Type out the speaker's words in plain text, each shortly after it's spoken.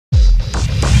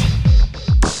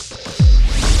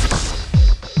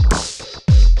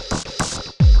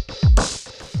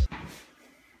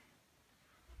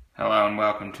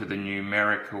welcome to the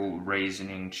numerical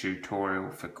reasoning tutorial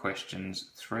for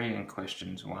questions 3 and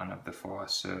questions 1 of the Fire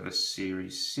Service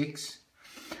Series 6.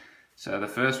 So the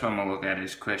first one we'll look at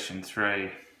is question 3.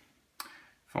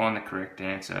 Find the correct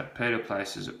answer. Peter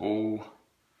places all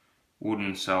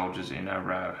wooden soldiers in a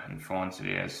row and finds that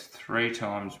he has 3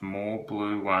 times more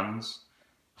blue ones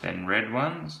than red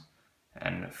ones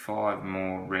and 5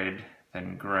 more red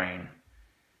than green.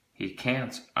 He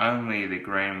counts only the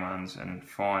green ones and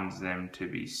finds them to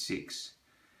be 6.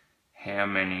 How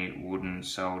many wooden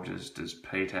soldiers does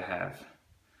Peter have?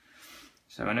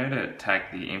 So we need to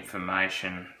take the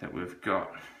information that we've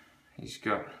got. He's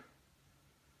got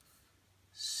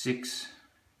 6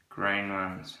 green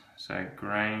ones. So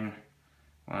green,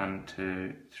 1,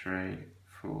 2, 3,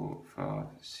 4, 5,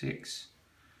 6.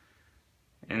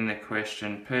 In the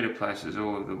question, Peter places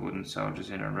all of the wooden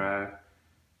soldiers in a row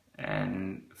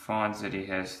and finds that he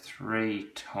has 3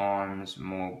 times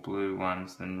more blue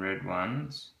ones than red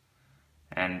ones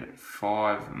and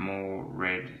 5 more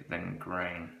red than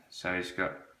green. So he's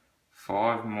got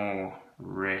 5 more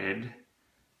red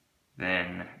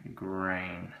than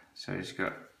green. So he's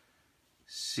got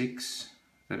 6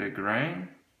 that are green,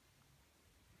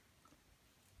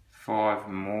 5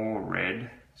 more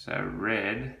red. So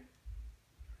red,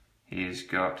 he's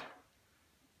got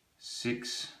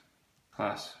 6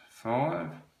 plus 5,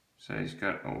 so he's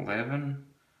got 11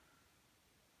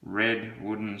 red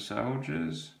wooden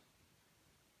soldiers,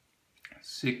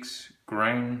 6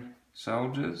 green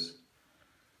soldiers,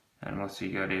 and what's he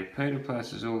got here? Peter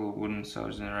places all the wooden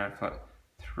soldiers in a row for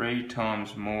 3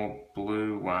 times more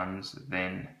blue ones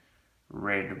than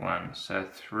red ones, so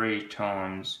 3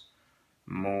 times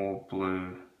more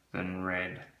blue than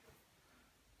red.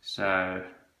 So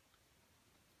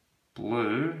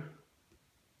blue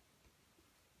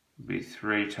be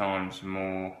 3 times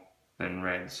more than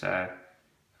red. So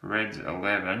if red's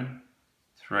 11,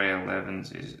 3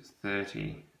 11s is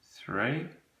 33.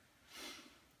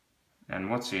 And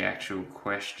what's the actual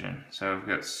question? So we've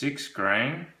got 6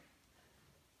 green,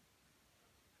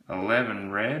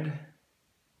 11 red,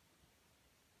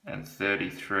 and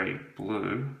 33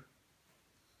 blue.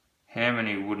 How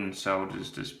many wooden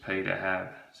soldiers does Peter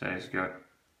have? So he's got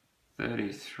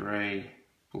 33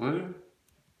 blue,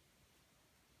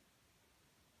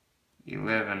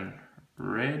 11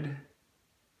 red,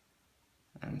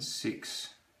 and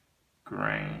 6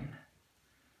 green.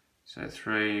 So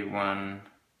 3, 1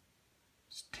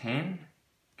 is 10,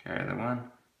 carry the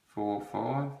 1, 4,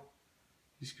 5.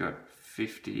 He's got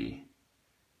 50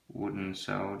 wooden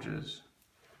soldiers.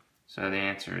 So the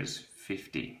answer is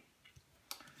 50.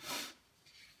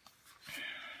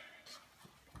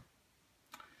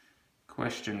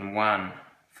 Question 1.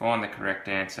 Find the correct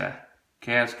answer.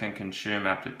 Cows can consume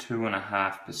up to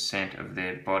 2.5% of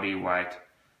their body weight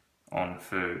on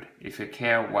food. If a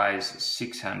cow weighs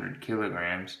 600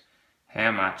 kilograms,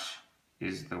 how much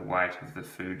is the weight of the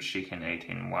food she can eat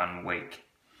in 1 week?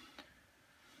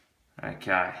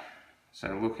 Okay,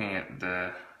 so looking at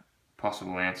the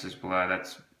possible answers below,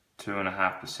 that's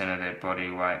 2.5% of their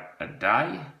body weight a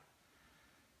day.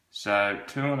 So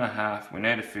 2.5, we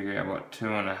need to figure out what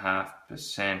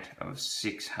 2.5% of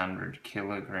 600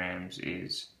 kilograms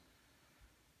is.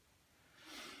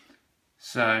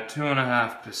 So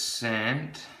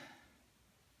 2.5%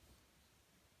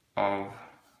 of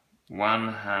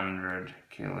 100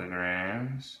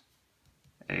 kilograms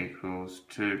equals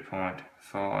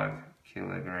 2.5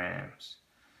 kilograms.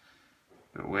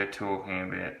 But we're talking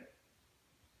about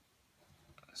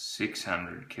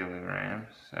 600 kilograms,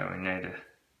 so we need to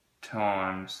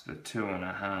times the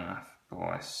 2.5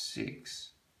 by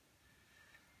 6.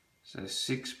 So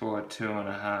 6 by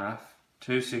 2.5,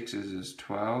 2 6s is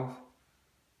 12.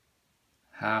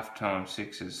 Half times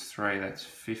 6 is 3, that's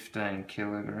 15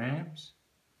 kilograms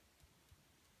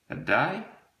a day.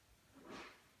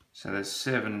 So there's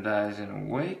 7 days in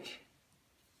a week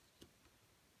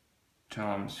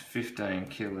times 15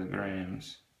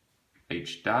 kilograms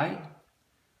each day.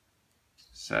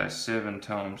 So 7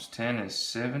 times 10 is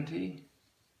 70.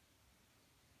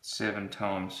 7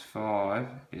 times 5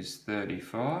 is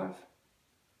 35.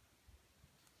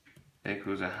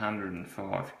 Equals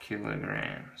 105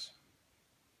 kilograms.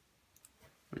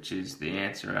 Which is the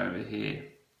answer over here.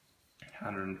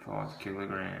 105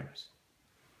 kilograms.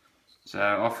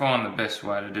 So I find the best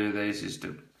way to do these is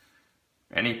to,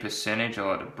 any percentage I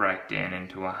like to break down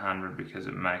into 100 because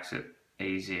it makes it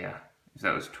easier. If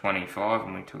that was 25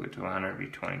 and we took it to 100, it'd be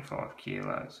 25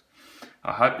 kilos.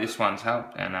 I hope this one's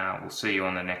helped, and we'll see you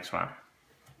on the next one.